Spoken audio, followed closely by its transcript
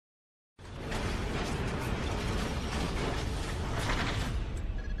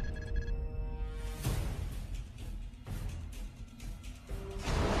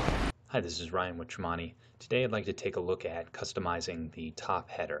Hi, this is Ryan with Tremonti. Today I'd like to take a look at customizing the top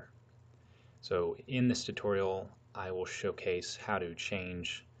header. So in this tutorial I will showcase how to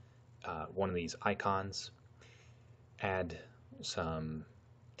change one of these icons, add some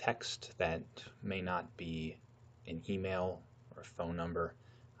text that may not be an email or a phone number,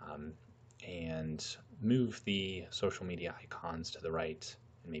 and move the social media icons to the right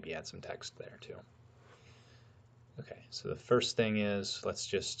and maybe add some text there too. Okay, so the first thing is let's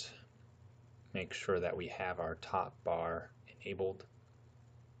just make sure that we have our top bar enabled.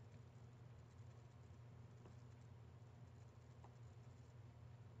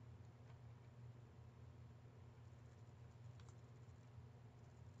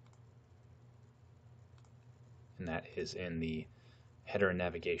 And that is in the header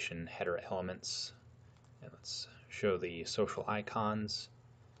navigation header elements. And let's show the social icons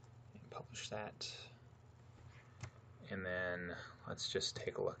and publish that. And then let's just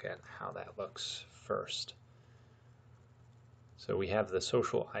take a look at how that looks first. So we have the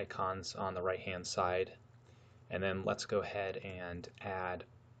social icons on the right hand side, and then let's go ahead and add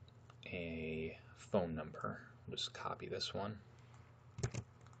a phone number. I'll just copy this one.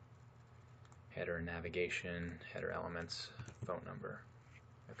 Header navigation, header elements, phone number.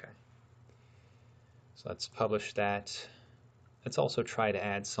 Okay. So let's publish that. Let's also try to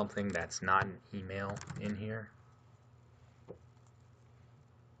add something that's not an email in here.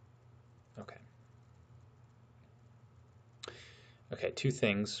 Okay. Okay, two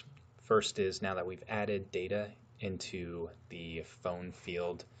things. First is, now that we've added data into the phone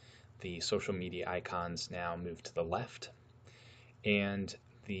field, the social media icons now move to the left, and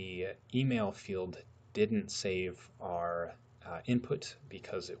the email field didn't save our input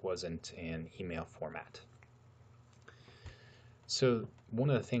because it wasn't in email format. So one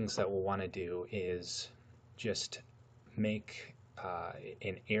of the things that we'll want to do is just make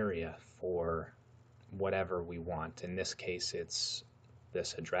an area for whatever we want. In this case it's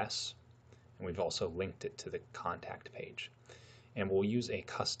this address, and we've also linked it to the contact page. And we'll use a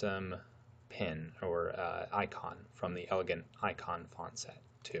custom pin or icon from the Elegant icon font set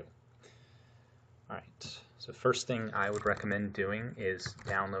too. Alright, so first thing I would recommend doing is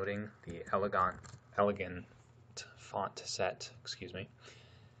downloading the Elegant font set,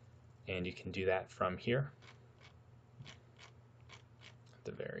 and you can do that from here. At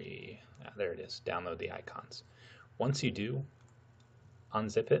the very, there it is, download the icons. Once you do,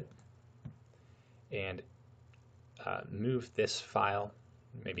 unzip it and move this file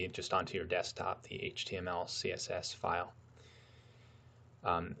maybe just onto your desktop, the HTML CSS file.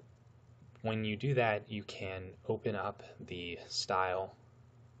 When you do that, you can open up the style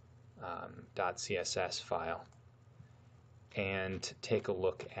 .css file and take a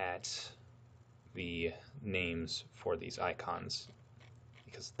look at the names for these icons,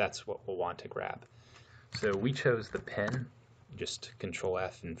 because that's what we'll want to grab. So we chose the pin. Just Control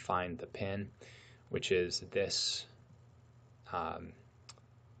F and find the pin, which is this on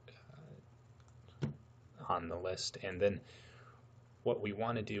the list. And then what we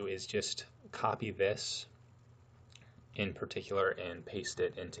want to do is just copy this in particular and paste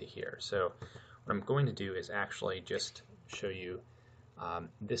it into here. So what I'm going to do is actually just show you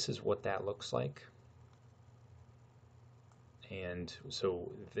this is what that looks like. And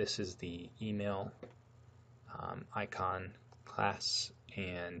so this is the email icon class,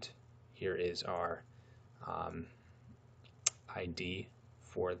 and here is our ID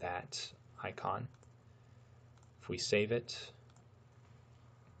for that icon. If we save it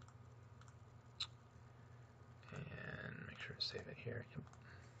and make sure to save it here,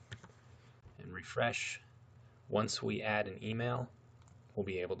 and refresh, once we add an email, we'll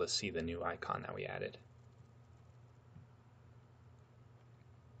be able to see the new icon that we added.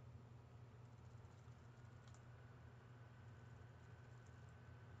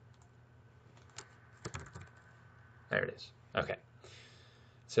 There it is. Okay.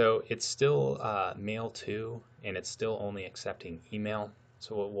 So it's still mail to, and it's still only accepting email.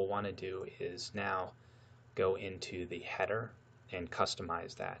 So what we'll want to do is now go into the header and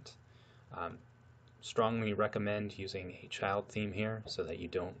customize that. Strongly recommend using a child theme here so that you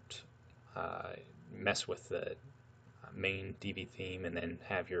don't mess with the main Divi theme and then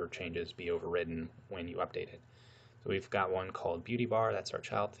have your changes be overridden when you update it. So we've got one called Beauty Bar, that's our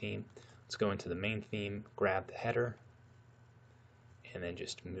child theme. Let's go into the main theme, grab the header, and then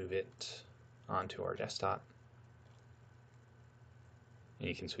just move it onto our desktop. And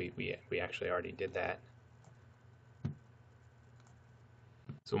you can see we actually already did that.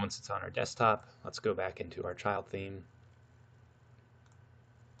 So once it's on our desktop, let's go back into our child theme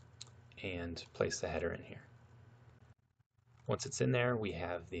and place the header in here. Once it's in there, we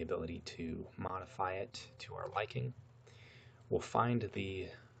have the ability to modify it to our liking. We'll find the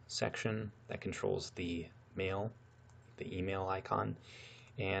section that controls the mail, the email icon,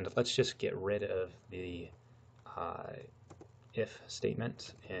 and let's just get rid of the if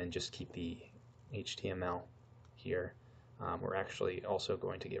statement and just keep the HTML here. We're actually also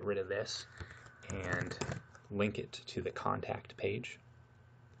going to get rid of this and link it to the contact page.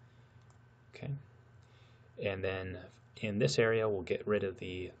 Okay, and then in this area we'll get rid of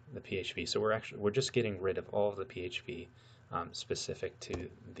the PHP. So we're just getting rid of all of the PHP specific to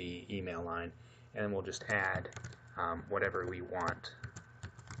the email line, and then we'll just add whatever we want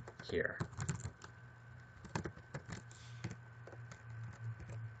here.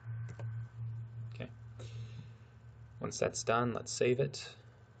 Okay. Once that's done, let's save it.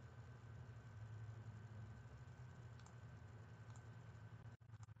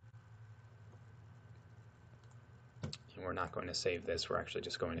 And we're not going to save this, we're actually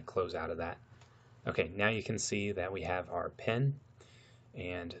just going to close out of that. Okay, now you can see that we have our pin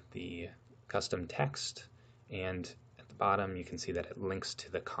and the custom text, and at the bottom you can see that it links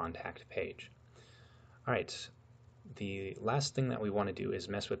to the contact page. Alright, the last thing that we want to do is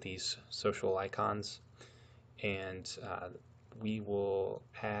mess with these social icons, and we will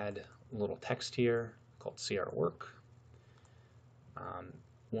add a little text here called See Our Work.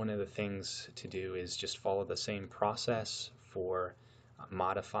 One of the things to do is just follow the same process for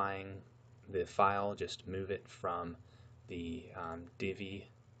modifying the file. Just move it from the Divi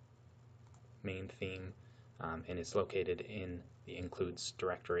main theme, and it's located in the includes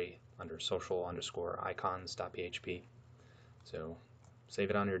directory under social_icons.php. So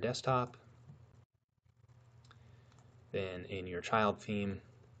save it on your desktop. Then in your child theme,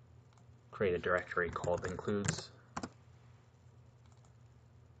 create a directory called includes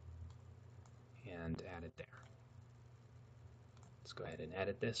and add it there. Let's go ahead and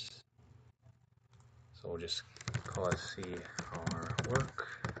edit this. So we'll just call it See Our Work.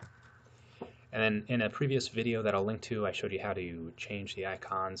 And then in a previous video that I'll link to, I showed you how to change the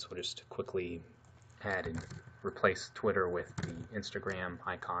icons. We'll just quickly add and replace Twitter with the Instagram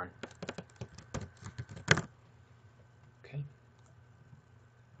icon. Okay.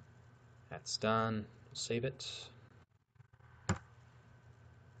 That's done. Save it.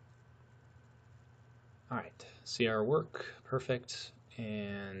 Alright, See Our Work, perfect,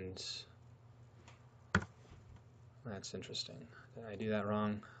 and that's interesting. Did I do that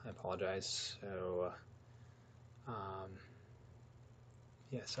wrong? I apologize. So,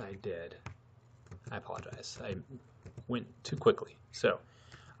 yes, I did. I apologize. I went too quickly. So,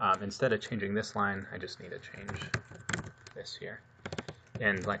 instead of changing this line, I just need to change this here.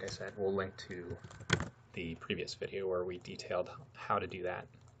 And like I said, we'll link to the previous video where we detailed how to do that.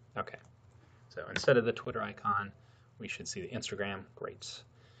 Okay. So instead of the Twitter icon, we should see the Instagram. Great.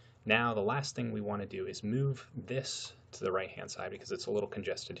 Now the last thing we want to do is move this to the right hand side because it's a little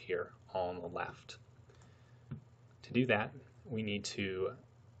congested here on the left. To do that, we need to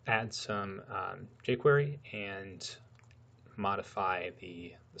add some jQuery and modify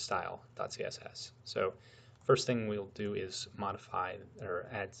the style.css. So first thing we'll do is modify or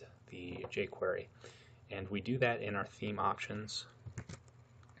add the jQuery, and we do that in our theme options.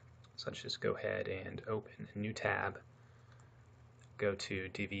 So let's just go ahead and open a new tab, go to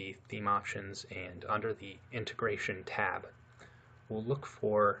Divi Theme Options, and under the Integration tab, we'll look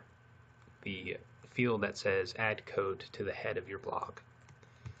for the field that says Add Code to the head of your blog.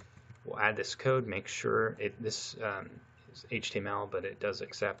 We'll add this code, make sure this is HTML, but it does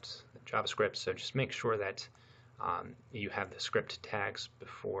accept JavaScript, so just make sure that you have the script tags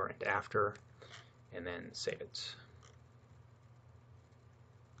before and after, and then save it.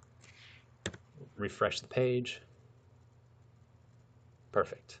 Refresh the page.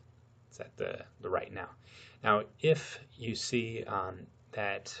 Perfect. It's at the right now. Now, if you see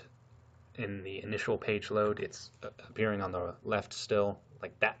that in the initial page load, it's appearing on the left still,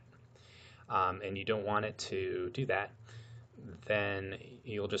 like that, and you don't want it to do that, then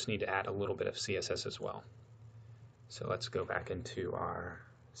you'll just need to add a little bit of CSS as well. So let's go back into our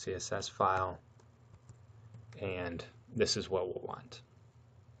CSS file, and this is what we'll want.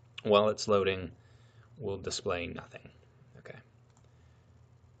 While it's loading, we'll display nothing. Okay.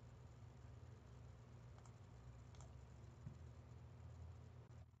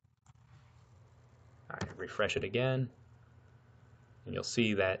 All right, refresh it again, and you'll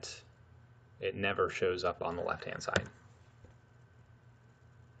see that it never shows up on the left-hand side.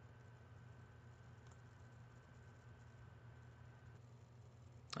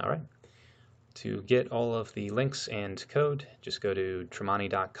 All right. To get all of the links and code, just go to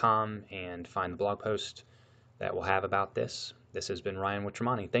tremonti.com and find the blog post. that we'll have about this. This has been Ryan with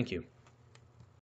Tremonti. Thank you.